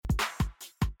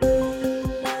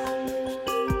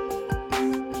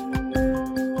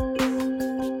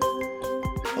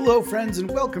Hello, friends, and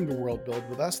welcome to World Build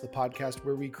with Us, the podcast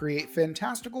where we create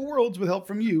fantastical worlds with help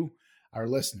from you, our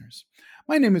listeners.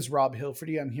 My name is Rob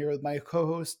Hilferty. I'm here with my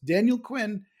co-hosts Daniel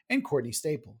Quinn and Courtney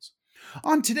Staples.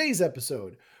 On today's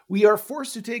episode, we are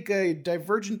forced to take a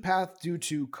divergent path due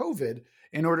to COVID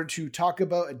in order to talk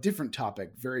about a different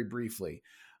topic very briefly.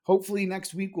 Hopefully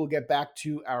next week we'll get back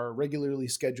to our regularly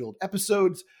scheduled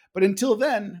episodes, but until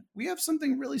then, we have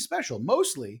something really special,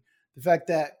 mostly the fact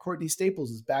that Courtney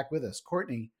Staples is back with us.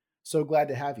 Courtney, so glad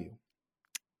to have you.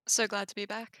 So glad to be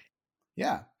back.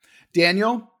 Yeah.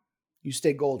 Daniel, you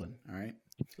stay golden, all right?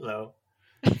 Hello.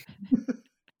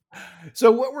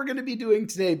 So what we're going to be doing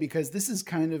today, because this is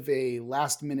kind of a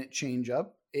last minute change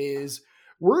up, is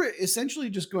we're essentially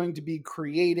just going to be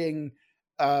creating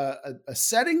a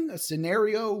setting, a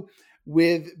scenario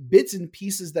with bits and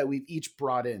pieces that we've each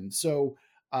brought in. So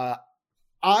I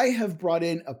have brought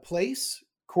in a place,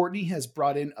 Courtney has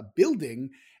brought in a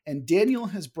building, and Daniel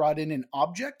has brought in an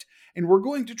object, and we're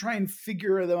going to try and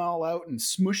figure them all out and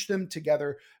smush them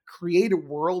together, create a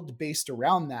world based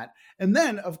around that. And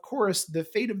then, of course, the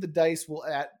fate of the dice will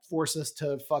force us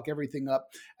to fuck everything up,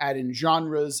 add in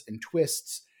genres and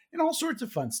twists and all sorts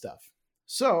of fun stuff.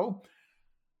 So,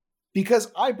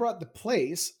 because I brought the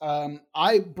place,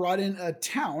 I brought in a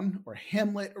town or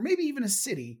hamlet or maybe even a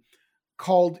city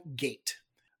called Gate.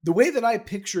 The way that I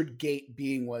pictured Gate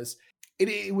being was,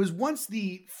 it was once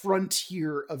the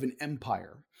frontier of an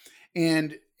empire,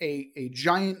 and a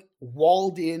giant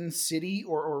walled-in city,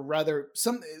 or rather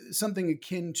something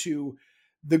akin to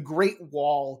the Great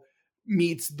Wall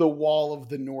meets the Wall of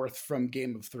the North from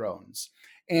Game of Thrones.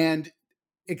 And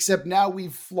except now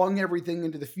we've flung everything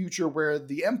into the future where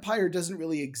the empire doesn't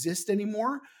really exist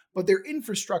anymore, but their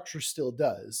infrastructure still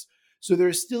does. So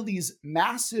there's still these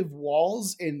massive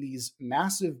walls and these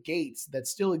massive gates that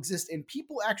still exist, and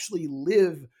people actually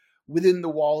live within the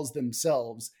walls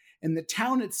themselves. And the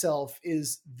town itself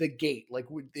is the gate, like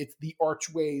it's the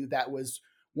archway that was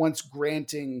once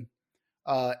granting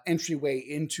entryway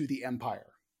into the empire.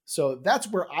 So that's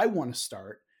where I want to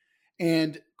start.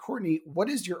 And Courtney, what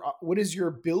is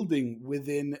your building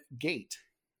within Gate?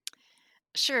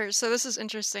 Sure. So this is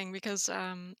interesting because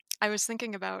I was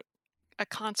thinking about a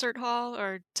concert hall,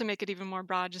 or to make it even more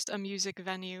broad, just a music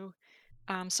venue,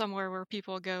 somewhere where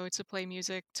people go to play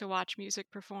music, to watch music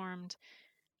performed.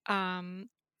 Um,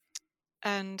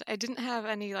 and I didn't have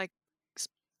any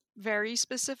very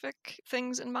specific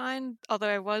things in mind, although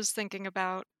I was thinking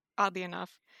about, oddly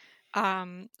enough,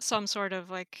 some sort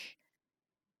of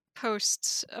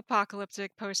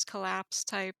post-apocalyptic, post-collapse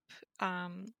type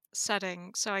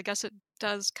setting. So I guess it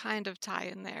does kind of tie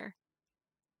in there.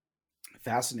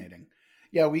 Fascinating.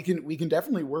 Yeah, we can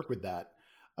definitely work with that.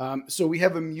 So we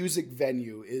have a music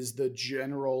venue is the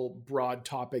general broad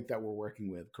topic that we're working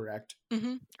with, correct?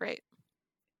 Mm-hmm. Right.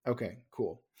 Okay,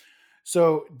 cool.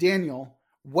 So Daniel,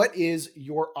 what is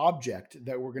your object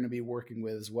that we're going to be working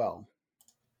with as well?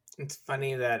 It's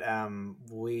funny that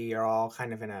we are all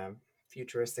kind of in a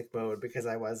futuristic mode, because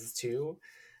I was too.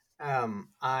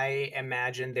 I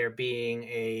imagine there being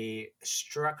a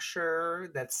structure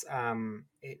that's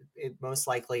it most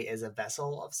likely is a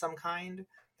vessel of some kind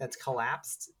that's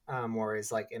collapsed, or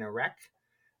is like in a wreck.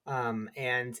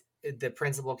 And the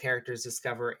principal characters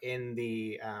discover in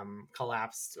the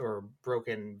collapsed or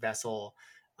broken vessel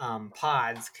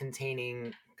pods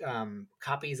containing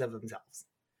copies of themselves.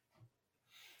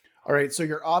 All right, so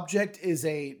your object is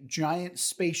a giant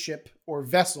spaceship or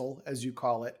vessel, as you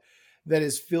call it, that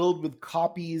is filled with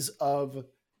copies of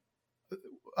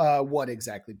what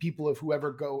exactly? People of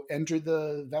whoever enter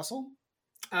the vessel?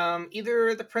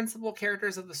 Either the principal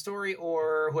characters of the story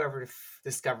or whoever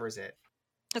discovers it.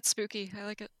 That's spooky. I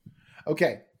like it.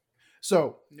 Okay,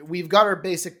 so we've got our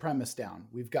basic premise down.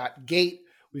 We've got Gate,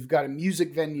 we've got a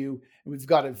music venue, and we've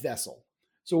got a vessel.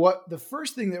 So what the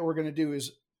first thing that we're going to do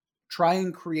is try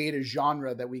and create a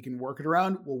genre that we can work it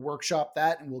around. We'll workshop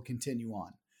that and we'll continue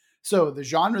on. So the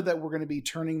genre that we're going to be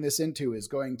turning this into is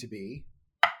going to be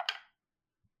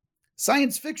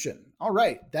science fiction. All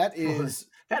right, that is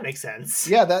that makes sense.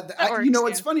 Yeah, that works,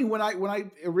 it's funny when I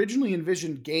originally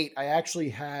envisioned Gate, I actually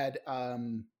had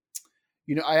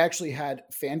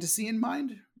fantasy in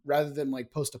mind rather than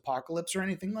like post-apocalypse or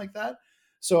anything like that.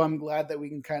 So I'm glad that we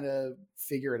can kind of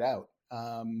figure it out.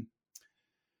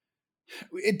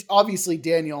 It obviously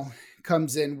Daniel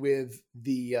comes in with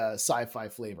the sci-fi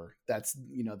flavor. That's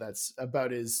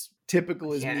about as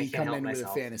typical as me coming in with a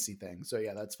fantasy thing. So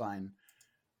yeah, that's fine.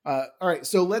 All right,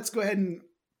 so let's go ahead and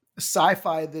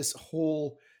sci-fi this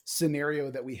whole scenario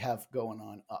that we have going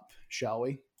on up, shall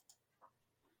we?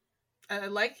 I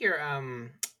like your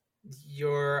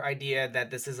your idea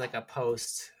that this is like a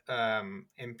post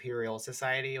imperial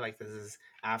society, like this is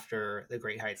after the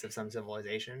great heights of some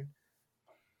civilization.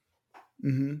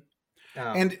 Mm-hmm.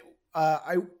 Um, And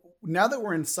I now that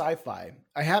we're in sci-fi,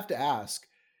 I have to ask: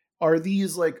 are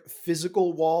these like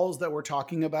physical walls that we're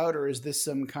talking about, or is this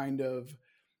some kind of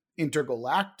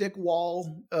intergalactic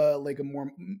wall, like a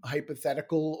more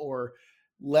hypothetical or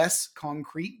less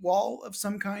concrete wall of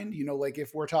some kind? You know, like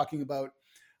if we're talking about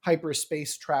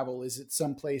hyperspace travel, is it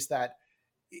someplace that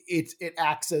it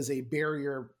acts as a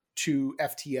barrier to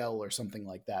FTL or something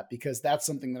like that? Because that's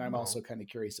something that I'm oh, also kind of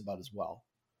curious about as well.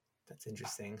 that's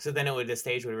interesting. So then the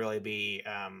stage would really be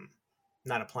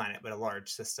not a planet, but a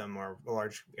large system or a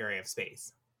large area of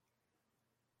space.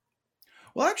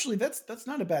 Well, actually, that's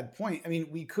not a bad point. I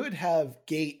mean, we could have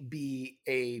Gate be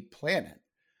a planet,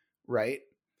 right?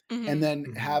 And Hmm. then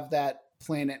Mm-hmm. have that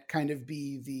planet kind of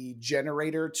be the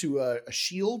generator to a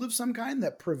shield of some kind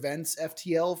that prevents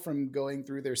FTL from going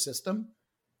through their system.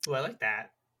 Well, I like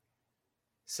that.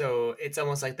 So it's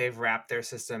almost like they've wrapped their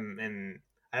system in,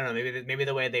 I don't know, maybe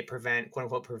the way they prevent, quote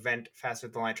unquote, prevent faster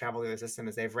than light travel through the system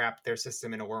is they've wrapped their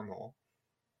system in a wormhole.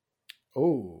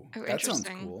 Oh, Oh, that sounds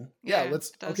interesting. cool. Yeah, Yeah,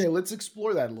 it does. let's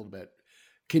explore that a little bit.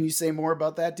 Can you say more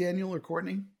about that, Daniel or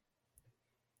Courtney?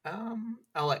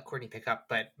 I'll let Courtney pick up,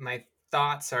 but my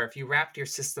thoughts are if you wrapped your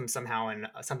system somehow in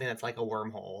something that's like a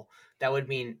wormhole, that would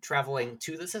mean traveling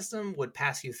to the system would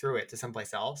pass you through it to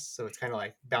someplace else. So it's kind of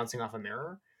like bouncing off a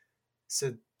mirror.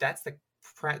 So that's the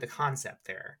concept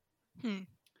there. Hmm.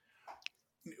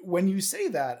 When you say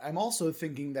that, I'm also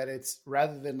thinking that it's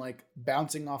rather than like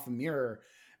bouncing off a mirror,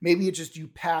 maybe it's just you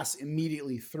pass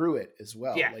immediately through it as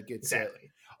well. Yeah, Like it's a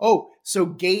exactly. oh, so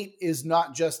Gate is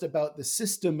not just about the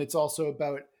system; it's also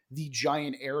about the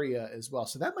giant area as well.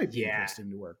 So that might be Yeah,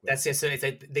 interesting to work with. that's it. So it's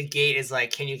like the gate is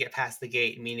like, can you get past the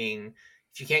gate? Meaning,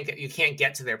 if you can't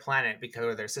get to their planet because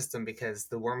or their system because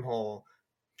the wormhole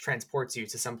transports you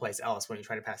to someplace else when you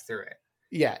try to pass through it.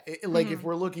 Yeah, like if Hmm.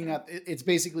 we're looking Yeah. at it's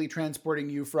basically transporting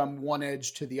you from one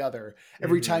edge to the other.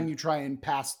 Every Mm-hmm. time you try and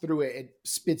pass through it, it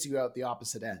spits you out the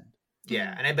opposite end.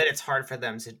 Yeah, and I bet it's hard for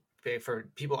them to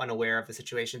for people unaware of the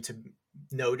situation to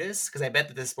notice because I bet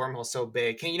that this wormhole is so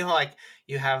big. Can you know how like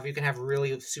you can have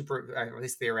really super or at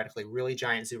least theoretically really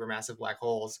giant supermassive black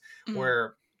holes Mm.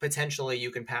 where potentially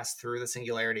you can pass through the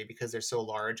singularity because they're so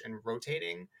large and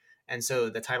rotating. And so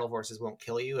the tidal forces won't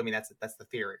kill you. I mean that's the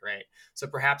theory, right? So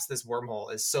perhaps this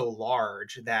wormhole is so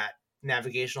large that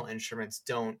navigational instruments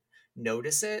don't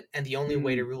notice it and the only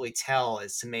way to Mm, really tell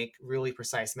is to make really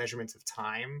precise measurements of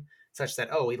time such that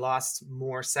we lost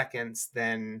more seconds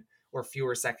than or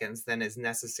fewer seconds than is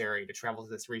necessary to travel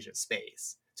to this region of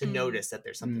space to Mm. notice that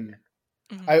there's something mm. there.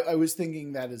 Hmm. I was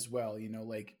thinking that as well. You know,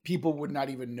 like people would not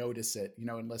even notice it. You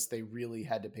know, unless they really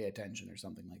had to pay attention or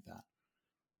something like that.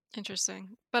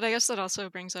 Interesting. But I guess that also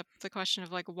brings up the question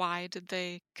of like, why did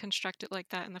they construct it like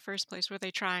that in the first place? Were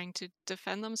they trying to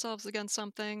defend themselves against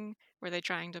something? Were they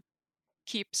trying to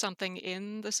keep something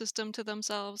in the system to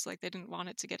themselves? Like they didn't want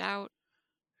it to get out?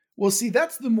 Well, see,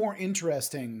 that's the more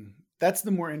interesting. That's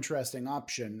the more interesting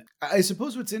option. I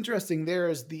suppose what's interesting there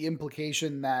is the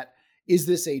implication that is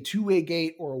this a two-way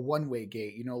gate or a one-way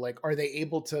gate? You know, like are they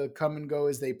able to come and go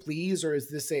as they please, or is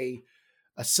this a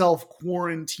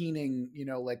self-quarantining, you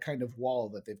know, like kind of wall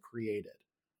that they've created?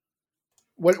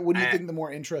 What do you I, think the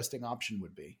more interesting option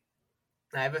would be?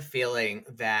 I have a feeling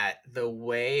that the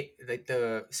way like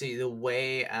the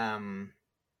way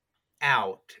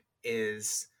out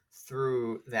is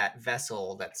through that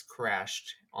vessel that's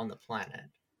crashed on the planet.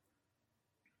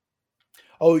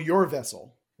 Oh, your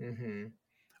vessel. Mm-hmm.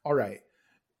 All right.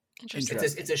 Interesting. It's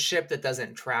a Interesting. ship that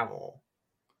doesn't travel.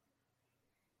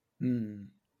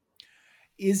 Hmm.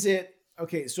 Is it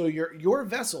okay? So your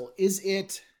vessel, is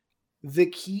it the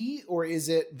key or is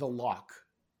it the lock?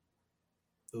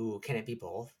 Ooh, can it be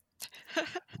both?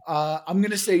 I'm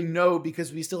gonna say no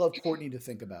because we still have Courtney to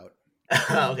think about.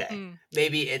 Okay, Mm.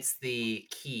 maybe it's the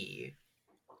key.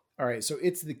 All right, so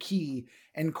it's the key,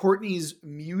 and Courtney's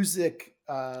music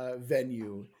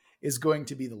venue is going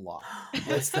to be the lock.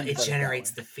 Let's think It about it that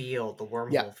generates way. the field, the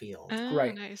Yeah, wormhole field. Oh,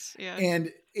 right. nice. Yeah. And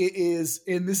it is,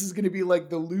 and this is going to be like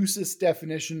the loosest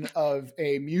definition of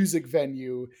a music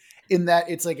venue, in that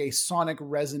it's like a sonic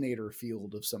resonator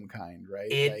field of some kind, right?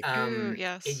 It Like, Ooh,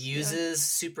 yes. Yeah.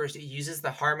 it uses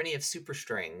the harmony of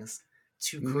superstrings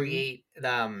to mhm. create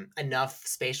enough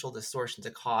spatial distortion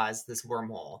to cause this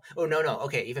wormhole. Oh no,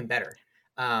 okay, even better.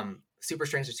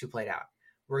 Superstrings are too played out.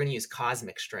 We're gonna use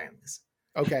cosmic strings.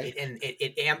 Okay.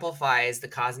 It amplifies the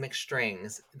cosmic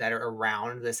strings that are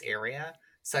around this area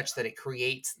such that it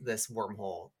creates this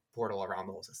wormhole portal around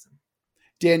the whole system.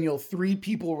 Daniel, 3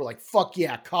 people were like, fuck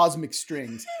yeah, cosmic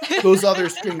strings. Those other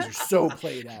strings are so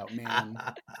played out, man.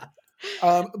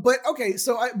 But okay,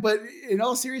 but in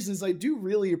all seriousness, I do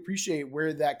really appreciate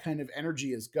where that kind of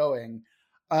energy is going.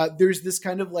 There's this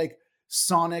kind of like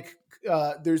sonic,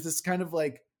 there's this kind of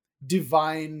like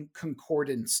divine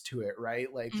concordance to it,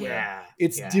 right? Like where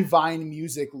it's divine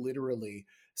music, literally.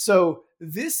 So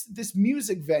this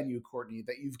music venue, Courtney,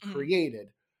 that you've created,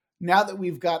 now that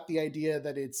we've got the idea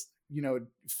that it's, you know,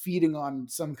 feeding on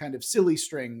some kind of silly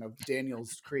string of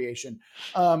Daniel's creation,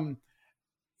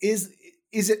 is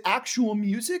it actual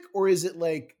music, or is it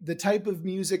like the type of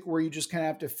music where you just kind of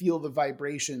have to feel the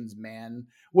vibrations, man?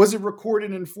 Was it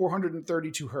recorded in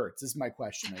 432 hertz is my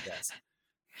question, I guess.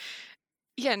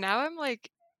 Yeah, now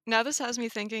this has me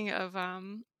thinking of,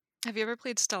 have you ever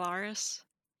played Stellaris?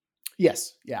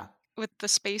 Yes, yeah. With the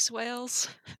space whales?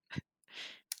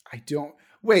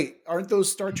 Wait, aren't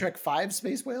those Star Trek 5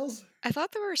 space whales? I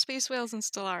thought there were space whales in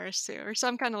Stellaris too, or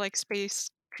some kind of like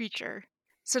space creature.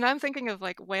 So now I'm thinking of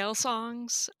like whale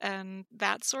songs and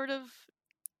that sort of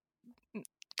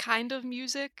kind of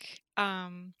music.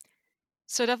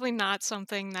 So definitely not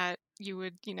something that you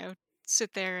would,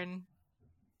 sit there and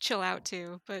chill out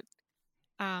to, but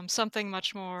something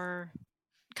much more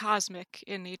cosmic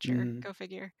in nature. Go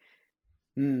figure.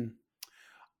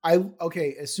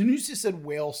 Okay, as soon as you said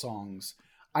whale songs,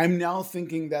 I'm now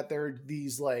thinking that there are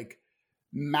these like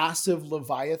massive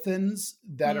leviathans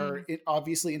that are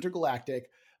obviously intergalactic,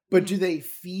 but do they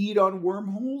feed on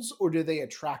wormholes, or do they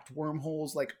attract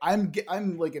wormholes? Like I'm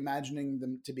like imagining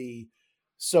them to be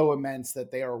so immense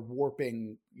that they are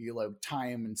warping,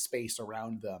 time and space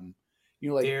around them.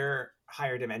 Like they're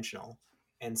higher dimensional,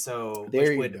 and so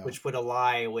which would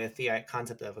ally with the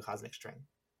concept of a cosmic string.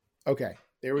 Okay,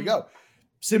 there we go.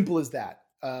 Simple as that.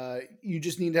 You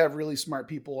just need to have really smart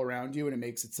people around you, and it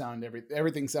makes it sound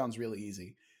everything sounds really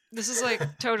easy. This is like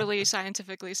totally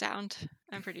scientifically sound,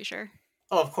 I'm pretty sure.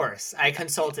 Oh, of course. I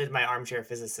consulted my armchair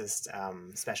physicist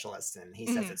specialist, and he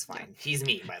says it's fine. He's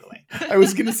me, by the way. I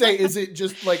was going to say, is it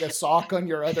just like a sock on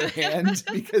your other hand?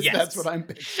 Because that's what I'm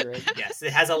picturing. Yes,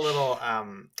 it has a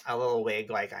little wig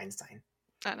like Einstein.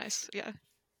 Oh, nice. Yeah.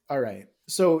 All right.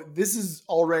 So this is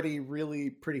already really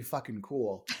pretty fucking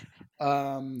cool.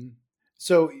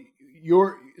 So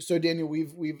Daniel,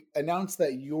 we've announced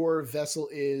that your vessel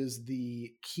is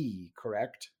the key,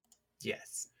 correct?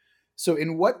 Yes. So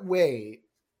in what way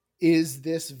is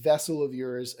this vessel of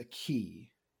yours a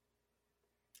key?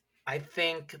 I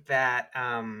think that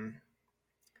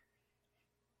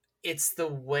it's the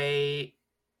way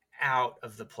out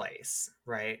of the place,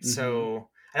 right? Mm-hmm. So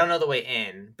I don't know the way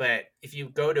in, but if you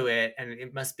go to it, and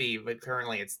it must be, but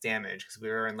currently it's damaged because we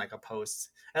were in like I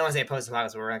don't want to say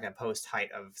post-apocalypse, we're in like a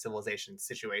post-height of civilization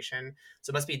situation.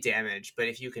 So it must be damaged, but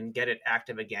if you can get it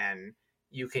active again,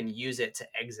 you can use it to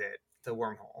exit the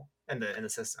wormhole in the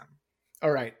system.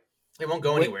 All right. It won't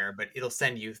go anywhere, but it'll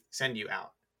send you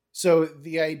out. So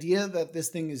the idea that this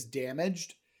thing is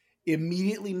damaged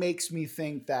immediately makes me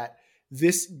think that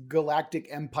this galactic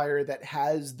empire that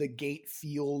has the gate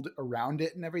field around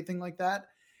it and everything like that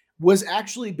was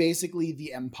actually basically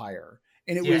the Empire.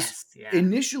 And it was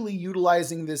initially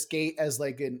utilizing this gate as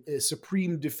like a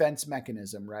supreme defense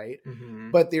mechanism, right?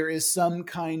 Mm-hmm. But there is some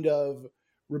kind of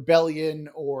rebellion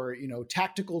or,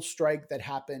 tactical strike that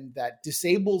happened that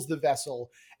disables the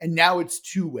vessel, and now it's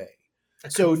two-way.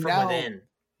 So now, within.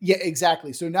 Yeah,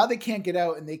 exactly. So now they can't get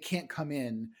out and they can't come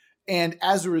in. And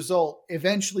as a result,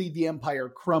 eventually the Empire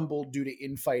crumbled due to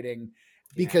infighting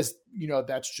because,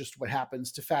 that's just what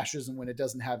happens to fascism when it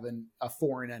doesn't have a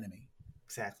foreign enemy.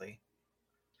 Exactly.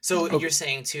 So you're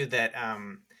saying too that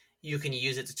you can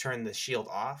use it to turn the shield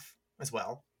off as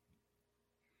well?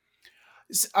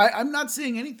 I'm not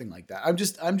saying anything like that. I'm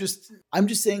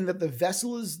just saying that the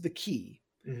vessel is the key.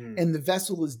 Mm-hmm. And the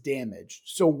vessel is damaged.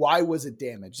 So why was it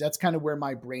damaged? That's kind of where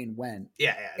my brain went.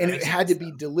 Yeah. And it had to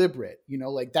be deliberate,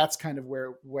 like that's kind of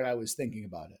what I was thinking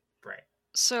about it. Right.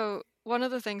 So one of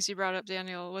the things you brought up,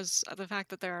 Daniel, was the fact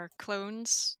that there are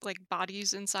clones, like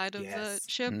bodies inside of the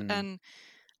ship. Mm. And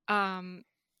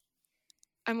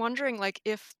I'm wondering like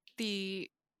if the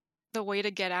way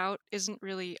to get out isn't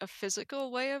really a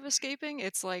physical way of escaping.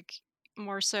 It's like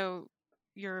more so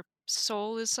your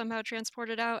soul is somehow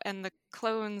transported out, and the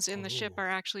clones in the ship are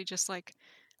actually just like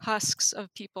husks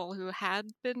of people who had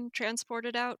been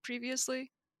transported out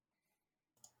previously.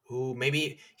 Ooh,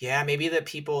 maybe the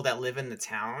people that live in the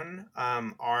town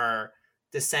are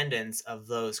descendants of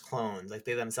those clones. Like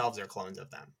they themselves are clones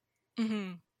of them. Mm-hmm.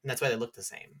 And that's why they look the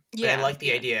same. Yeah, but I like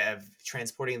the idea of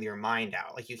transporting your mind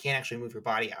out. Like you can't actually move your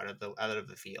body out of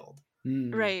the field.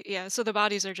 Right, yeah. So the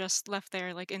bodies are just left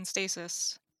there like in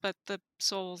stasis. but the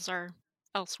souls are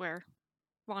elsewhere,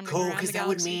 wandering Cool, around because the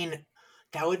galaxy.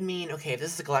 that would mean okay, if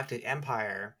this is a galactic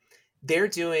empire, they're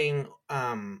doing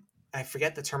I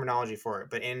forget the terminology for it,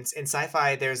 but in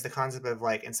sci-fi there's the concept of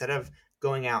like instead of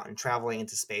going out and traveling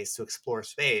into space to explore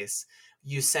space,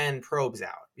 you send probes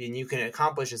out and you can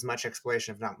accomplish as much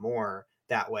exploration if not more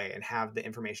that way and have the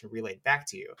information relayed back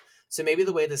to you. So maybe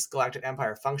the way this galactic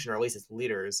empire functioned, or at least its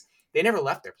leaders, they never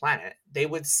left their planet. They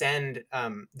would send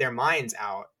their minds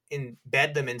out,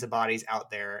 embed them into bodies out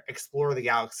there, explore the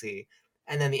galaxy,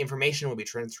 and then the information will be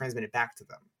transmitted back to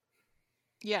them.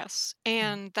 Yes,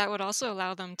 and that would also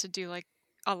allow them to do like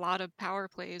a lot of power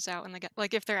plays out in the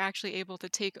like if they're actually able to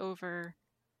take over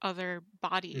other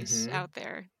bodies Mm-hmm. out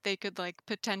there, they could like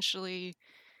potentially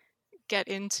get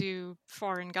into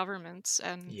foreign governments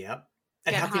and Yep.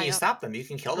 And get how can high you up. stop them? You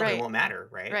can kill them; it Right, won't matter,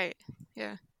 right? right.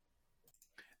 Yeah.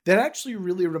 That actually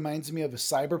really reminds me of a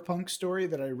cyberpunk story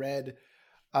that I read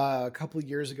a couple of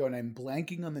years ago, and I'm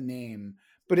blanking on the name.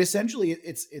 But essentially,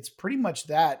 it's pretty much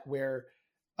that where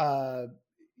uh,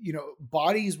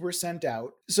 bodies were sent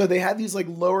out. So they had these like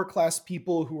lower class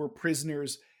people who were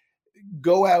prisoners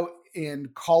go out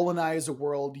and colonize a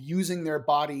world using their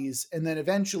bodies, and then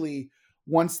eventually,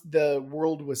 once the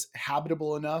world was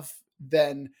habitable enough,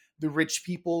 then the rich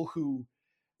people who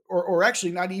or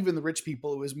actually not even the rich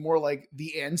people, it was more like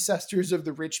the ancestors of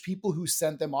the rich people who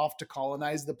sent them off to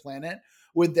colonize the planet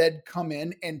would then come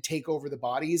in and take over the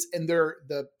bodies, and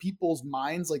the people's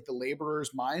minds, like the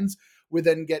laborers' minds, would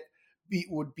then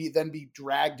be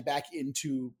dragged back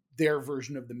into their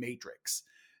version of the Matrix.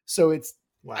 So it's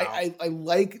Wow. I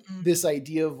like Mm. this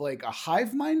idea of like a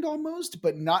hive mind almost,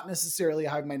 but not necessarily a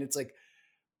hive mind. It's like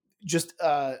just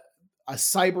a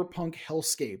cyberpunk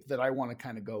hellscape that I want to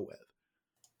kind of go with.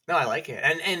 No, I like it.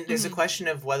 And there's a Mhm. question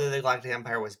of whether the Galactic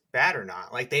Empire was bad or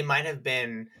not. Like they might have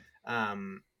been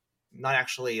not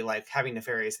actually like having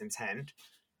nefarious intent,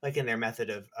 like in their method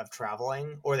of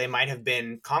traveling, or they might have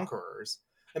been conquerors.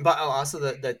 And but also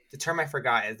the term I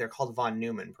forgot is they're called von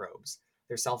Neumann probes.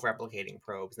 They're self-replicating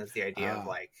probes, and that's the idea of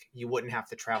like you wouldn't have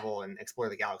to travel and explore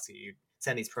the galaxy. You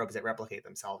send these probes that replicate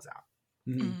themselves out.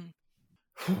 Mhm.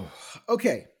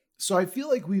 Okay, so I feel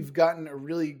like we've gotten a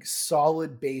really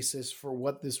solid basis for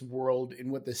what this world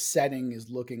and what the setting is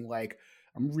looking like.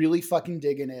 I'm really fucking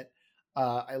digging it.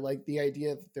 I like the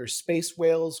idea that there's space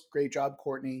whales. Great job,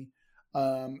 Courtney.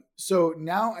 So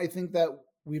now I think that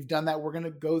we've done that. We're going to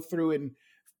go through and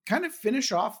kind of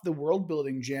finish off the world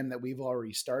building jam that we've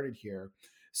already started here.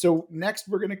 So next,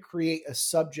 we're going to create a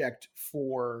subject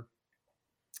for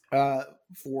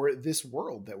this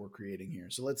world that we're creating here.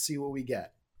 So let's see what we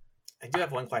get. I do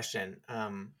have one question.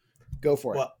 Go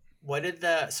for it.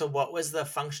 What was the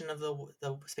function of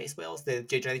the space whales? Did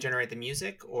they generate the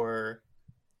music or?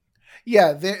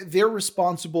 Yeah, they're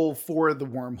responsible for the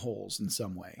wormholes in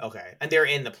some way. Okay, and they're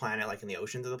in the planet, like in the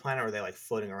oceans of the planet, or are they like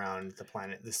floating around the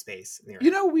planet, the space? We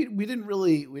didn't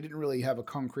really have a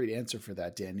concrete answer for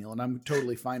that, Daniel, and I'm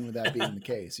totally fine with that being the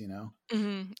case.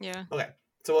 Yeah. Okay,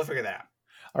 so we'll figure that out.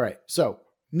 All right. So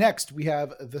next we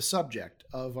have the subject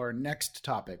of our next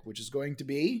topic, which is going to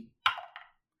be.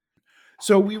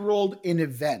 So we rolled an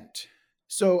event.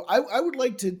 So I would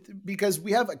like to, because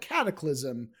we have a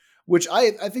cataclysm, which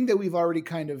I think that we've already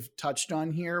kind of touched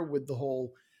on here with the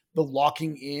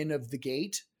locking in of the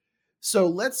gate. So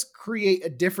let's create a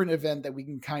different event that we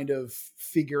can kind of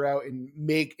figure out and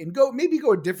make and go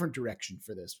a different direction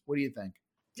for this. What do you think?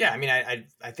 Yeah, I mean,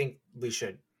 I think we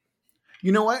should.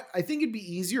 You know what? I think it'd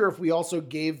be easier if we also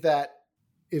gave that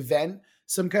event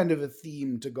some kind of a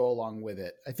theme to go along with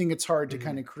it. I think it's hard to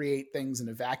kind of create things in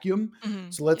a vacuum.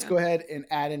 So let's go ahead and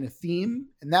add in a theme.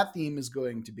 And that theme is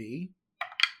going to be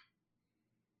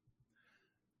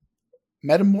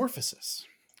metamorphosis.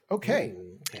 Okay.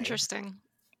 Ooh, okay. Interesting.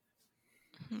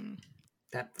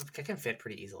 That can fit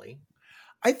pretty easily.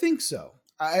 I think so.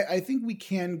 I think we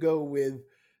can go with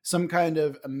some kind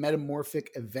of a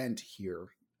metamorphic event here.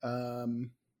 I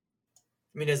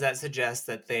mean, does that suggest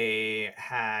that they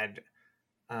had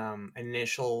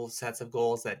initial sets of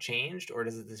goals that changed, or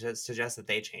does it suggest that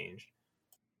they changed?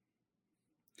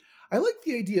 I like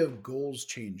the idea of goals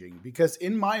changing because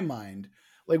in my mind,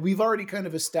 like we've already kind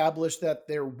of established that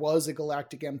there was a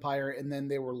galactic empire and then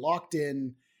they were locked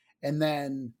in and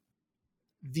then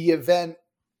the event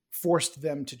forced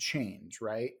them to change,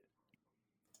 right?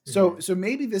 So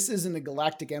maybe this isn't a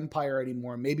galactic empire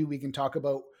anymore. Maybe we can talk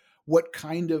about what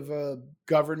kind of a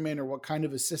government or what kind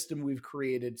of a system we've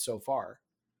created so far.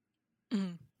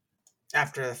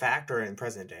 After the fact or in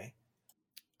present day?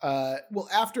 Well,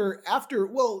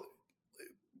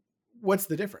 what's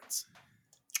the difference?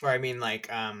 Or I mean, like,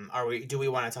 do we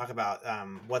want to talk about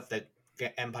what the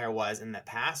Empire was in the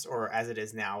past, or as it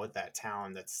is now with that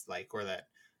town that's like, or that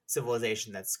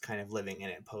civilization that's kind of living in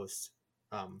it post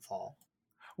fall.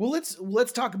 Well,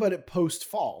 let's talk about it post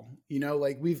fall.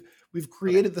 Like we've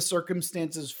created the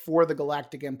circumstances for the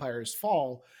Galactic Empire's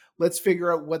fall. Let's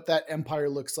figure out what that empire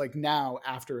looks like now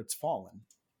after it's fallen.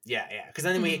 Yeah, because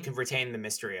then we can retain the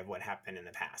mystery of what happened in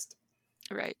the past.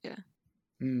 Right. Yeah.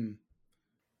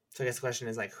 So I guess the question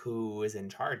is like, who is in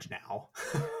charge now?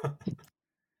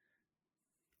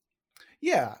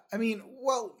 Yeah, I mean,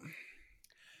 well,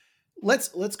 let's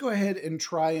go ahead and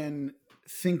try and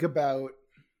think about.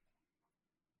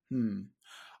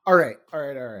 All right.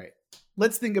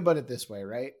 Let's think about it this way,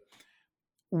 right?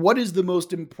 What is the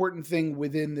most important thing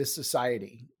within this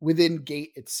society, within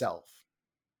Gate itself?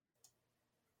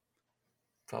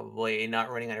 Probably not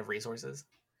running out of resources.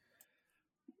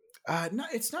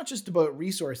 It's not just about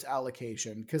resource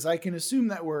allocation, because I can assume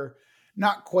that we're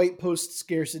not quite post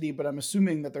scarcity, but I'm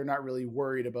assuming that they're not really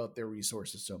worried about their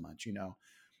resources so much.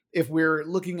 If we're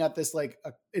looking at this like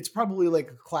it's probably like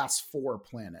a class 4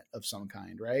 planet of some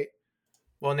kind, right?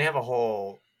 Well, and they have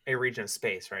a region of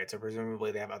space, right? So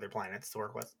presumably they have other planets to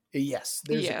work with. Yes,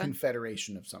 there's a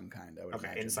confederation of some kind. I would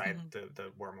imagine. Inside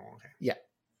the wormhole. Okay. Yeah.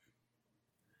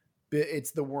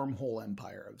 It's the wormhole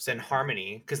empire of then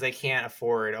harmony, because they can't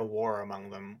afford a war among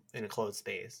them in a closed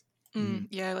space.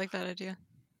 Yeah, I like that idea.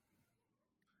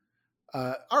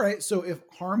 All right, so if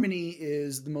harmony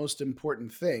is the most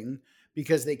important thing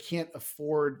because they can't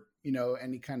afford,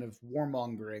 any kind of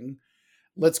warmongering,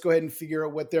 let's go ahead and figure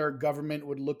out what their government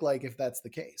would look like if that's the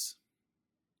case.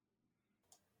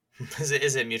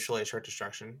 Is it mutually assured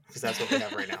destruction? Because that's what we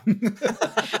have right now.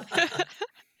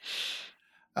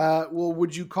 Well,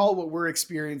 would you call what we're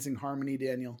experiencing harmony,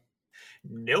 Daniel?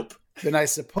 Nope. Then I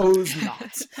suppose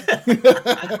not.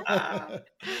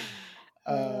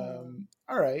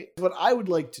 All right. What I would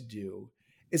like to do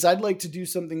is I'd like to do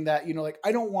something that, like,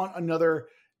 I don't want another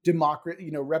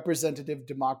representative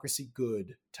democracy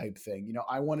good type thing.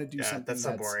 I want to do something that's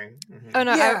so boring. Mm-hmm. Oh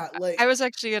no, yeah, I was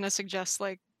actually going to suggest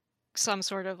like some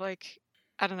sort of like,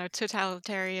 I don't know,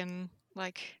 totalitarian,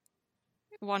 like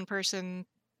one person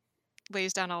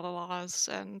lays down all the laws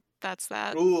and that's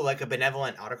that. Ooh, like a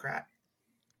benevolent autocrat?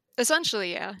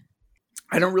 Essentially, yeah.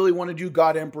 I don't really want to do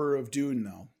God Emperor of Dune,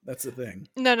 though. That's the thing.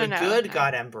 No. Good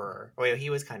God Emperor. Oh, yeah, he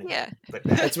was kind of good, but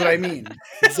that's what I mean.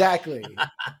 Exactly.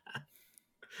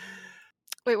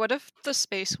 Wait, what if the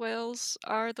space whales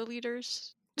are the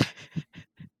leaders?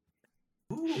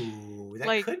 Ooh,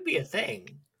 that could be a thing.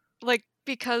 Like,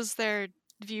 because they're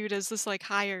viewed as this like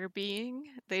higher being,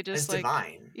 they just it's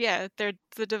divine. Yeah, they're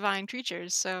the divine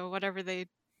creatures. So whatever they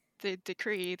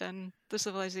decree, then the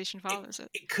civilization follows it.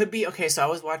 It could be okay. So I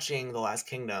was watching The Last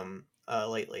Kingdom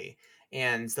lately,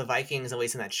 and the Vikings, at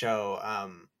least in that show,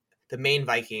 the main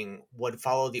Viking would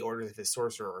follow the orders of his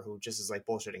sorcerer, who just is like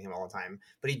bullshitting him all the time.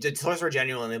 But the sorcerer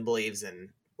genuinely believes in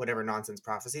whatever nonsense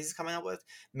prophecies he's coming up with.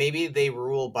 Maybe they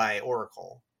rule by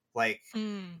oracle. Like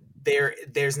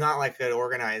there's not like an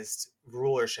organized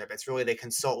rulership. It's really they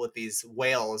consult with these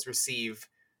whales, receive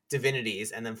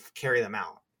divinities, and then carry them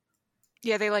out.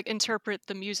 Yeah, they like interpret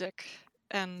the music,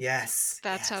 and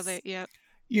that's how they. Yeah.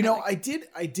 I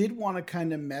did want to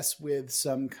kind of mess with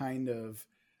some kind of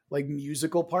like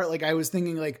musical part. Like I was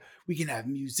thinking like we can have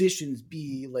musicians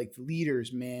be like the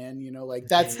leaders, man. Like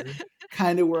that's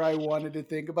kind of where I wanted to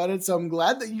think about it. So I'm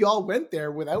glad that y'all went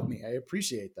there without me. I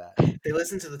appreciate that. They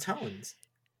listen to the tones.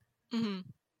 Mm-hmm.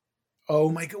 Oh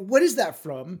my God. What is that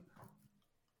from?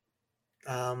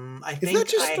 I think is that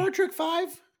just Star Trek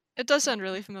 5? It does sound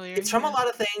really familiar. It's from a lot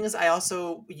of things. I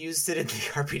also used it in the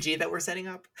RPG that we're setting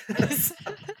up.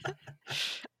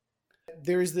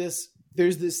 There's this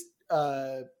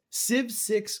Civ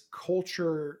 6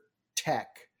 culture tech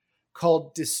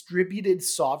called distributed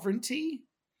sovereignty.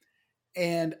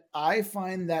 And I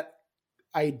find that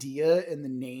idea and the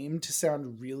name to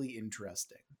sound really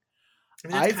interesting. I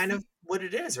mean, that's kind of what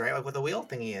it is, right? Like what the whale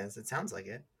thingy is. It sounds like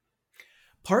it.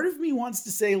 Part of me wants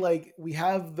to say like we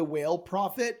have the whale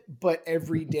prophet, but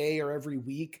every day or every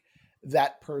week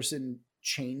that person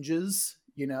changes,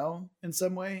 in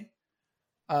some way.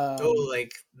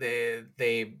 Like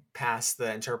they pass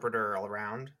the interpreter all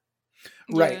around.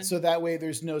 Right. Yeah. So that way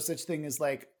there's no such thing as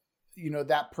like,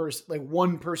 that person, like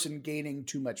one person gaining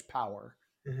too much power.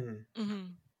 Mm-hmm. Mm-hmm.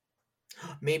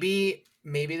 Maybe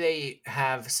they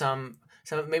have some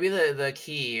maybe the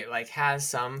key like has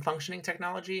some functioning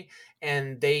technology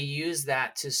and they use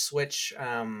that to switch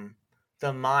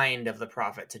the mind of the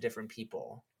prophet to different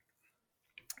people.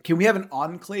 Can we have an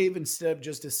enclave instead of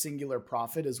just a singular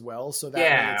prophet as well? So that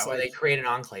way it's or they create an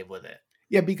enclave with it.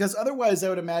 Yeah, because otherwise I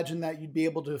would imagine that you'd be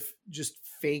able to just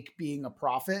fake being a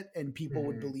prophet and people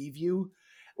would believe you.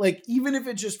 Like, even if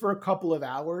it's just for a couple of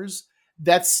hours,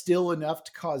 that's still enough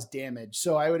to cause damage.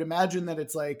 So I would imagine that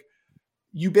it's like,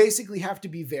 you basically have to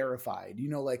be verified.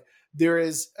 Like there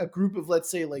is a group of, let's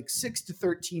say, like 6 to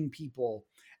 13 people,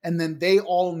 and then they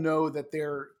all know that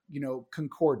they're,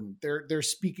 concordant. They're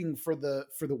speaking for the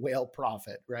whale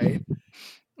prophet, right?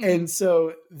 And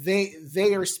so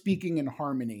they are speaking in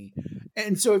harmony.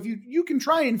 And so if you can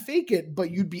try and fake it,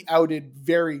 but you'd be outed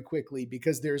very quickly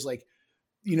because there's like,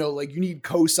 like you need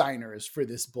co-signers for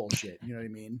this bullshit. You know what I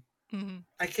mean? Mm-hmm.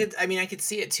 I could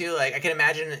see it too. Like I can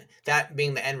imagine that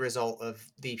being the end result of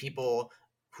the people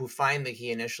who find the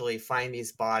key initially, find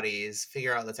these bodies,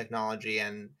 figure out the technology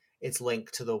and its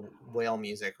link to the whale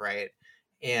music, right?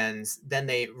 And then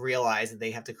they realize that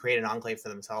they have to create an enclave for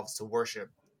themselves to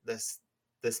worship this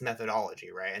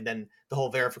methodology, right? And then the whole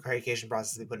verification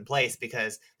process they put in place,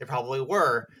 because there probably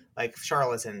were like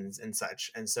charlatans and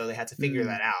such, and so they had to figure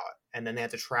that out, and then they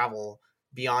had to travel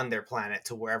beyond their planet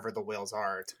to wherever the whales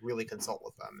are to really consult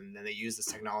with them, and then they use this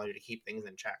technology to keep things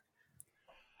in check.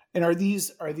 And are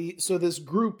these so this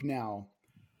group now,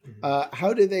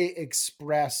 how do they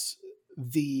express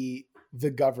the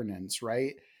governance,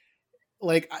 right?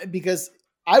 Like, because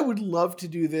I would love to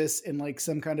do this in like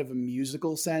some kind of a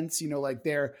musical sense, like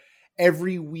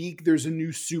every week there's a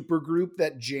new super group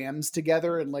that jams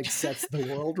together and like sets the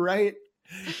world right,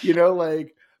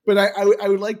 like, but I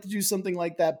would like to do something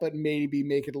like that, but maybe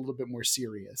make it a little bit more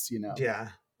serious, Yeah.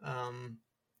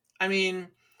 I mean,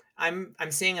 I'm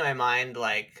seeing in my mind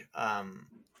like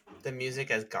the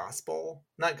music as gospel,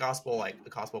 not gospel like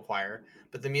the gospel choir,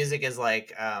 but the music is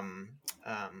like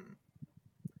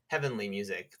heavenly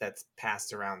music that's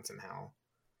passed around somehow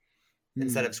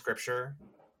instead of scripture.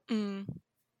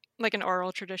 Like an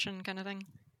oral tradition kind of thing.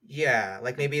 Yeah,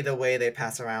 like maybe the way they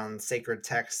pass around sacred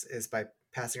texts is by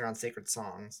passing around sacred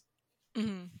songs.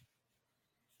 Mm-hmm.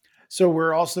 So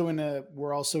we're also in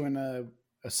a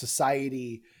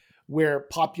society where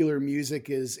popular music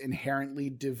is inherently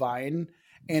divine,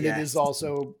 and it is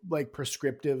also like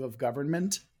prescriptive of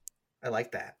government. I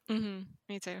like that. Mm-hmm.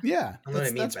 Me too. Yeah, I know what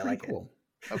it means, that's but I pretty like cool.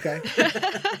 Okay.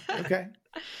 Okay.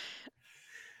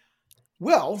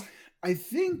 Well, I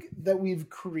think that we've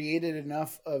created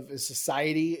enough of a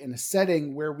society and a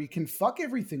setting where we can fuck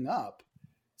everything up.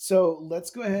 So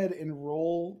let's go ahead and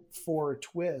roll for a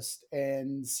twist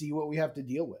and see what we have to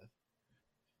deal with.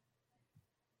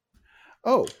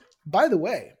 Oh, by the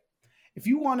way, if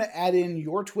you want to add in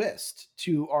your twist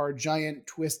to our giant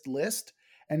twist list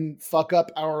and fuck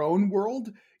up our own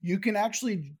world, you can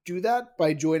actually do that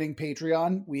by joining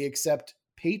Patreon. We accept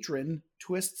patron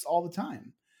twists all the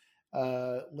time.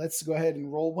 Let's go ahead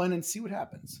and roll one and see what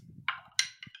happens.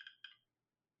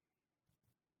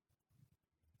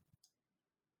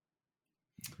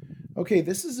 Okay,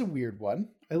 this is a weird one.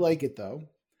 I like it though.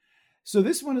 So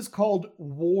this one is called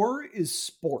War is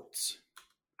Sports.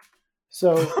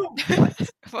 So,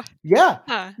 What? Yeah.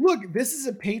 Huh. Look, this is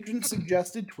a patron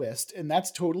suggested twist, and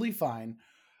that's totally fine.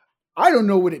 I don't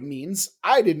know what it means.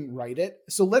 I didn't write it.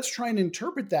 So let's try and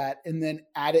interpret that and then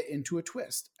add it into a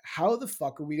twist. How the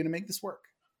fuck are we going to make this work?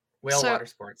 Whale water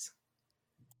sports.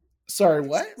 Sorry,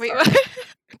 what? Wait,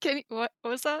 Sorry. what?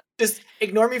 What was that? Just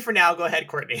ignore me for now. Go ahead,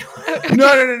 Courtney.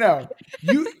 No.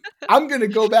 I'm going to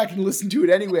go back and listen to it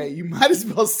anyway. You might as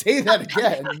well say that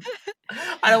again.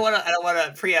 I don't want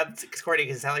to preempt Courtney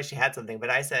because it sounded like she had something, but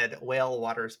I said whale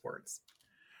water sports.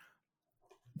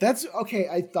 That's okay.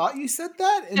 I thought you said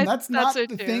that, and that's not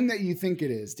the thing that you think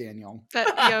it is, Daniel.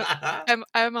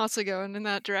 I'm also going in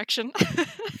that direction.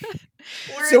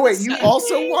 So wait, you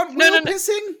also want whale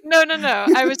pissing? No.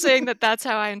 I was saying that's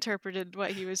how I interpreted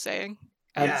what he was saying.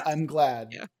 I'm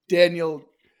glad. Yeah. Daniel.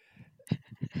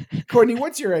 Courtney,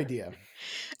 what's your idea?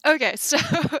 Okay, so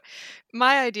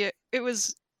my idea, it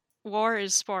was war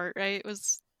is sport, right?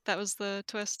 That was the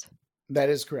twist? That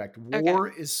is correct. War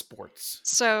is sports.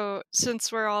 So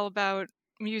since we're all about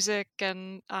music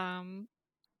and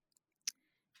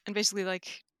basically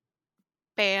like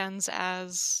bands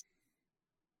as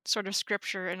sort of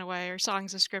scripture in a way, or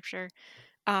songs of scripture,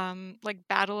 like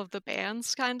battle of the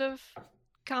bands kind of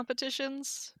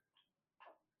competitions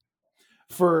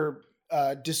for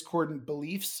discordant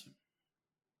beliefs.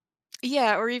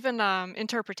 Yeah, or even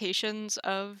interpretations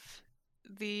of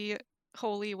the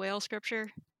holy whale scripture.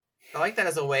 I like that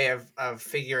as a way of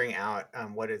figuring out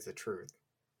what is the truth.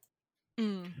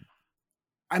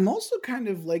 I'm also kind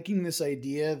of liking this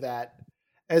idea that,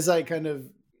 as I kind of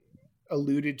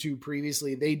alluded to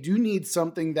previously, they do need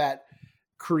something that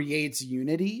creates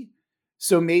unity.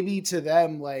 So maybe to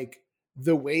them, like,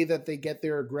 the way that they get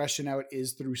their aggression out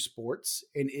is through sports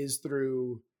and is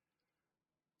through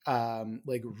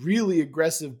like really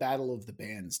aggressive battle of the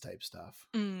bands type stuff.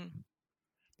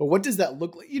 But what does that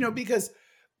look like? Because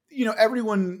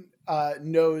everyone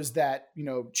knows that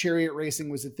chariot racing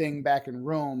was a thing back in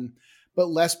Rome, but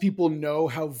less people know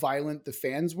how violent the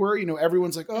fans were.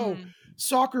 Everyone's like, oh,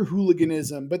 soccer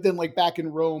hooliganism, but then like back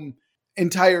in Rome,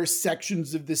 entire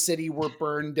sections of the city were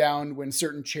burned down when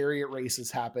certain chariot races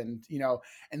happened,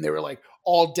 and they were like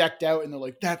all decked out and they're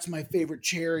like, that's my favorite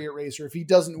chariot racer. If he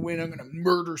doesn't win, I'm going to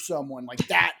murder someone. Like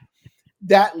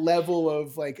that level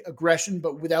of like aggression,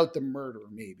 but without the murder,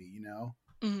 maybe,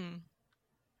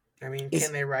 I mean,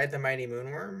 can they ride the mighty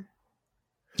moonworm?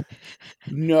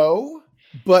 No,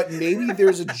 but maybe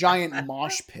there's a giant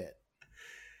mosh pit.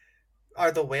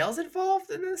 Are the whales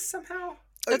involved in this somehow?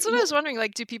 That's what I was wondering.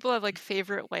 Like, do people have like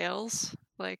favorite whales?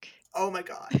 Like, oh my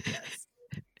god,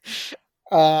 yes.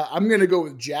 I'm gonna go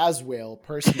with jazz whale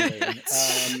personally.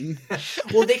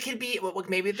 Well, they could be. Well,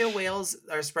 maybe the whales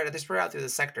are spread out through the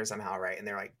sector somehow, right? And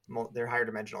they're like they're higher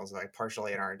dimensional, so like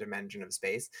partially in our dimension of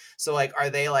space. So like,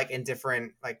 are they like in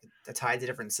different like tied to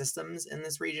different systems in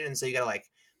this region? And so you gotta like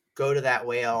go to that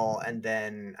whale and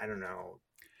then I don't know,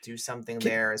 do something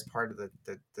there as part of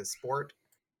the sport.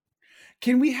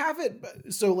 Can we have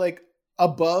it so like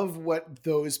above what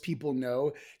those people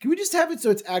know? Can we just have it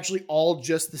so it's actually all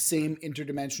just the same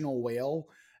interdimensional whale?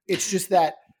 It's just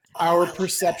that our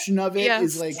perception of it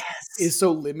is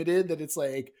so limited that it's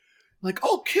like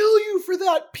I'll kill you for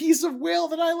that piece of whale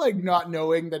that I like, not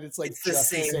knowing that it's like it's just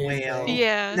the same whale. Thing.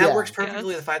 Yeah, that works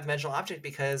perfectly with a 5-dimensional object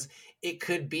because it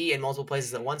could be in multiple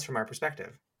places at once from our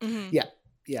perspective. Yeah.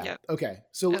 Yep. Okay.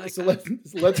 So let's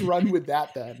run with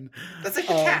that then. That's like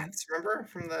the cats. Remember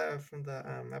from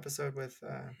the episode with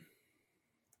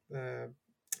the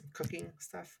cooking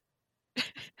stuff.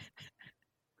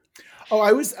 Oh,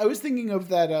 I was thinking of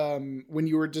that when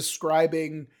you were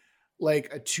describing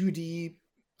like a 2D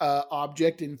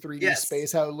object in 3D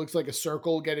space, how it looks like a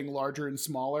circle getting larger and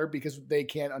smaller because they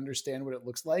can't understand what it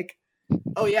looks like.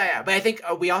 Oh yeah. But I think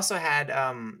we also had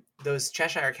those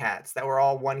Cheshire cats that were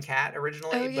all one cat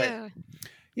originally. Oh, yeah. But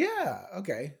yeah.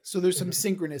 Okay. So there's some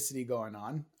synchronicity going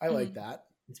on. I like that.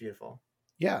 It's beautiful.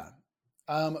 Yeah.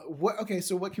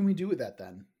 So what can we do with that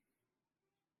then?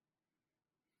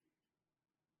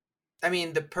 I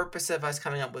mean, the purpose of us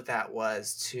coming up with that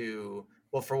was to,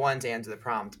 well, for one, to answer the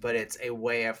prompt, but it's a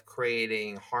way of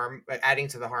creating adding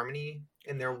to the harmony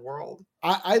in their world.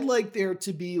 I'd like there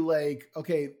to be like,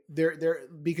 okay, there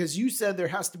because you said there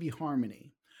has to be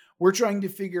harmony. We're trying to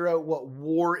figure out what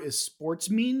war is sports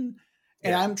mean.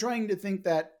 And I'm trying to think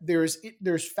that there's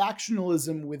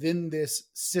factionalism within this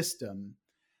system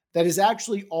that is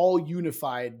actually all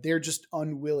unified. They're just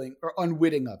unwilling or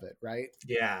unwitting of it, right?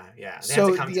 Yeah. They have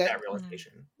to come to that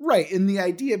realization. Right. And the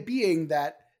idea being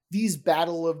that these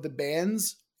battle of the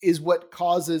bands is what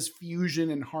causes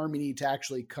fusion and harmony to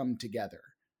actually come together.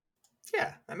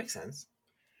 Yeah, that makes sense.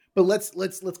 But let's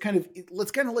kind of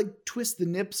like twist the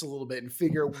nips a little bit and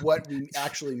figure out what we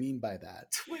actually mean by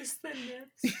that. Twist the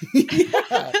nips.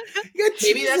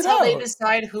 Maybe that's how they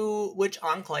decide which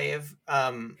enclave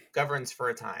governs for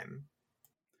a time.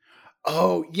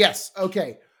 Oh yes,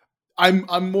 okay.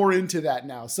 I'm more into that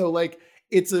now. So like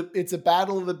it's a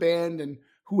battle of the band, and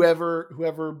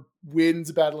whoever wins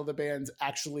Battle of the Bands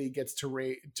actually gets to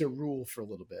rule for a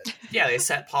little bit. Yeah, they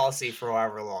set policy for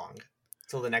however long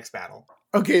till the next battle.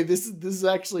 Okay, this is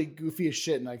actually goofy as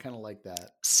shit, and I kind of like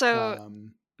that. So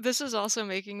this is also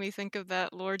making me think of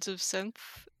that Lords of Synth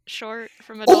short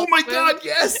from Adult Oh my Swim. god,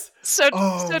 yes! So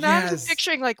now I'm just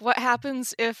picturing like what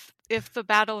happens if the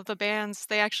Battle of the Bands,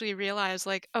 they actually realize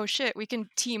like, oh shit, we can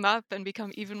team up and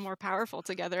become even more powerful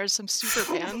together as some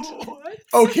super band.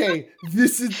 Okay,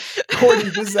 Courtney,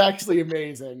 this is actually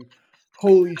amazing.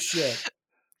 Holy shit.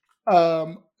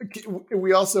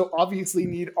 We also obviously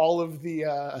need all of the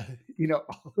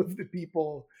all of the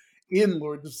people in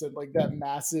Lords of Synth, like that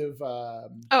massive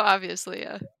obviously,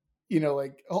 yeah.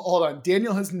 Like hold on,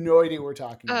 Daniel has no idea what we're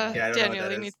talking about. Yeah, I don't Daniel, know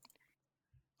what that is.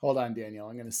 Hold on, Daniel,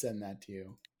 I'm gonna send that to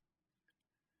you.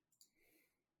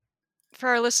 For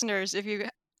our listeners, if you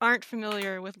aren't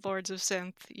familiar with Lords of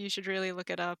Synth, you should really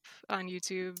look it up on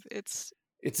YouTube. It's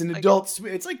an Adult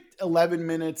Swim. It's like 11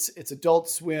 minutes. It's Adult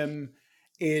Swim.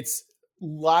 It's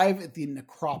live at the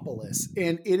Necropolis,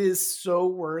 and it is so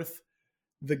worth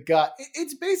the gut.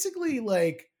 It's basically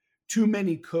like Too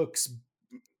Many Cooks.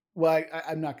 Well,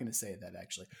 I'm not going to say that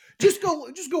actually. Just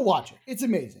go watch it. It's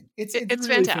amazing. It's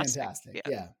really fantastic.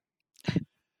 Yeah.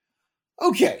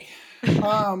 Okay.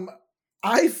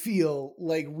 I feel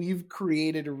like we've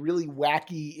created a really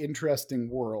wacky, interesting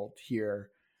world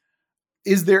here.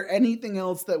 is there anything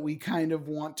else that we kind of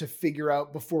want to figure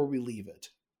out before we leave it?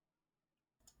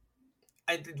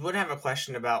 I would have a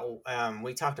question about,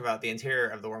 we talked about the interior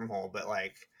of the wormhole, but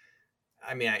like,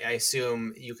 I mean, I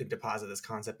assume you could deposit this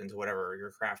concept into whatever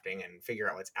you're crafting and figure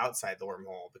out what's outside the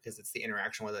wormhole, because it's the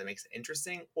interaction with it that makes it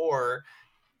interesting. Or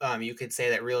you could say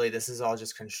that really this is all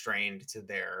just constrained to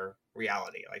their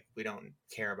reality. Like, we don't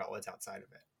care about what's outside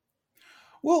of it.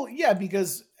 Well, yeah,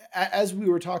 because as we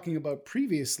were talking about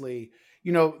previously,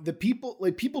 you know, the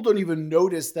people don't even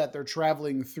notice that they're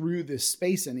traveling through this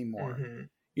space anymore. Mm-hmm.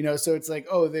 You know, so it's like,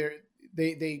 oh,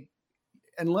 they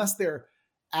unless they're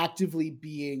actively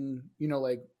being, you know,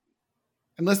 like,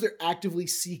 unless they're actively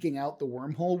seeking out the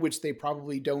wormhole, which they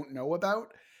probably don't know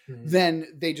about, then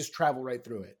they just travel right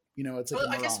through it. You know, it's like,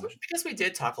 well, I guess we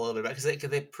did talk a little bit about, because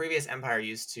the previous empire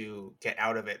used to get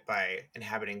out of it by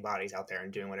inhabiting bodies out there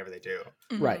and doing whatever they do.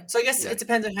 Right. So I guess it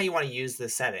depends on how you want to use the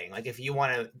setting. Like, if you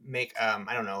want to make,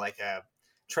 I don't know, like a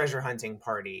treasure hunting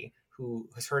party who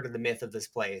has heard of the myth of this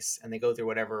place and they go through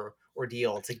whatever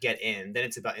ordeal to get in, then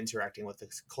it's about interacting with the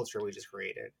culture we just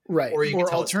created. Right. Or you can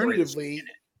tell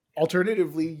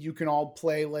alternatively, you can all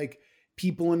play like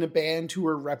people in a band who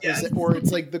are represent, or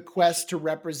it's like the quest to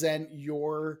represent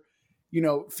your, you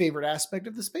know, favorite aspect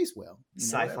of the space whale.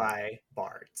 Sci-fi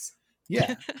bards.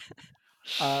 Yeah.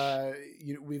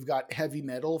 You know, we've got heavy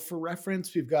metal for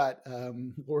reference. We've got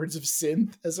Lords of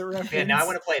Synth as a reference. Yeah, now I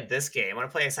want to play this game. I want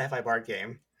to play a sci-fi bard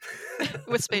game.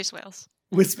 With space whales.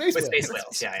 With space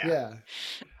whales. Yeah.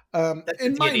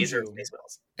 And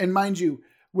mind you,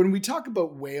 when we talk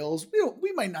about whales,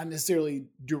 we might not necessarily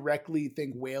directly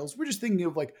think whales. We're just thinking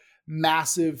of like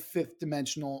massive fifth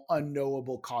dimensional,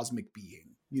 unknowable cosmic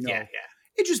being. You know, yeah.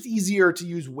 It's just easier to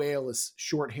use whale as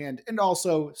shorthand, and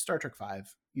also Star Trek V.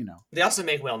 You know, they also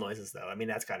make whale noises, though. I mean,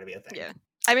 that's got to be a thing. Yeah.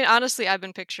 I mean, honestly, I've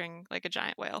been picturing like a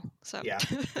giant whale. So yeah,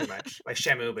 pretty much like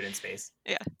Shamu, but in space.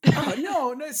 Yeah. Oh,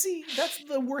 no. See, that's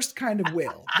the worst kind of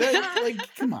whale.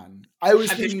 Like, come on. I'm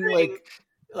thinking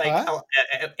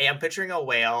I'm picturing a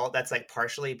whale that's like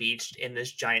partially beached in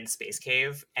this giant space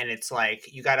cave, and it's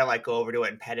like you gotta like go over to it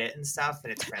and pet it and stuff,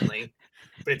 and it's friendly,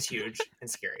 but it's huge and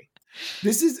scary.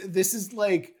 This is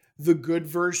like the good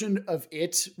version of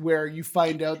It, where you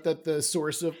find out that the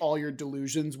source of all your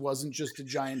delusions wasn't just a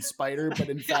giant spider, but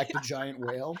in fact a giant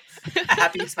whale. A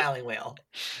happy smiling whale.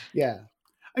 Yeah.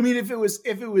 I mean, if it was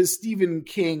Stephen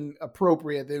King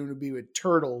appropriate, then it would be a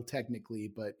turtle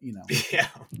technically, but you know, yeah,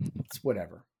 it's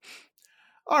whatever.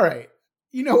 All right.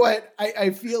 You know what? I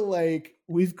feel like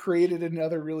we've created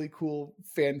another really cool,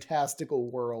 fantastical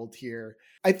world here.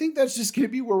 I think that's just going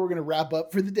to be where we're going to wrap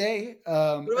up for the day.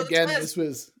 Again, this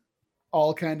was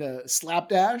all kind of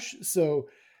slapdash. So,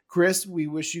 Chris, we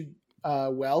wish you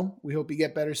well. We hope you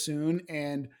get better soon.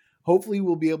 And hopefully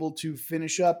we'll be able to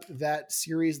finish up that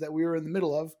series that we were in the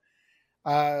middle of.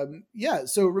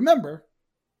 So remember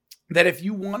that if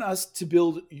you want us to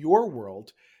build your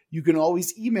world, you can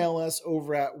always email us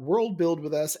over at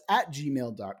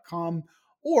worldbuildwithus@gmail.com,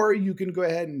 or you can go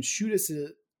ahead and shoot us a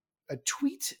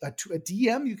tweet, a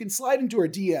DM. You can slide into our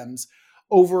DMs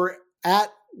over at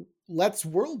Let's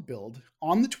World Build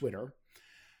on the Twitter.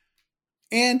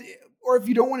 Or if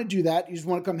you don't want to do that, you just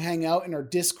want to come hang out in our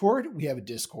Discord. We have a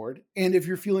Discord. And if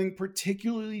you're feeling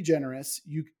particularly generous,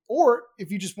 or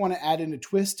if you just want to add in a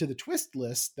twist to the twist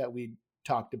list that we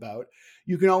talked about,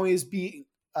 you can always be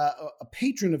a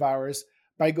patron of ours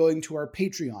by going to our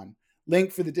Patreon.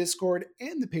 Link for the Discord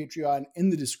and the Patreon in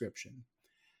the description.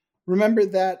 Remember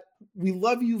that we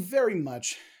love you very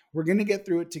much. We're going to get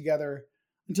through it together.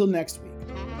 Until next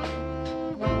week.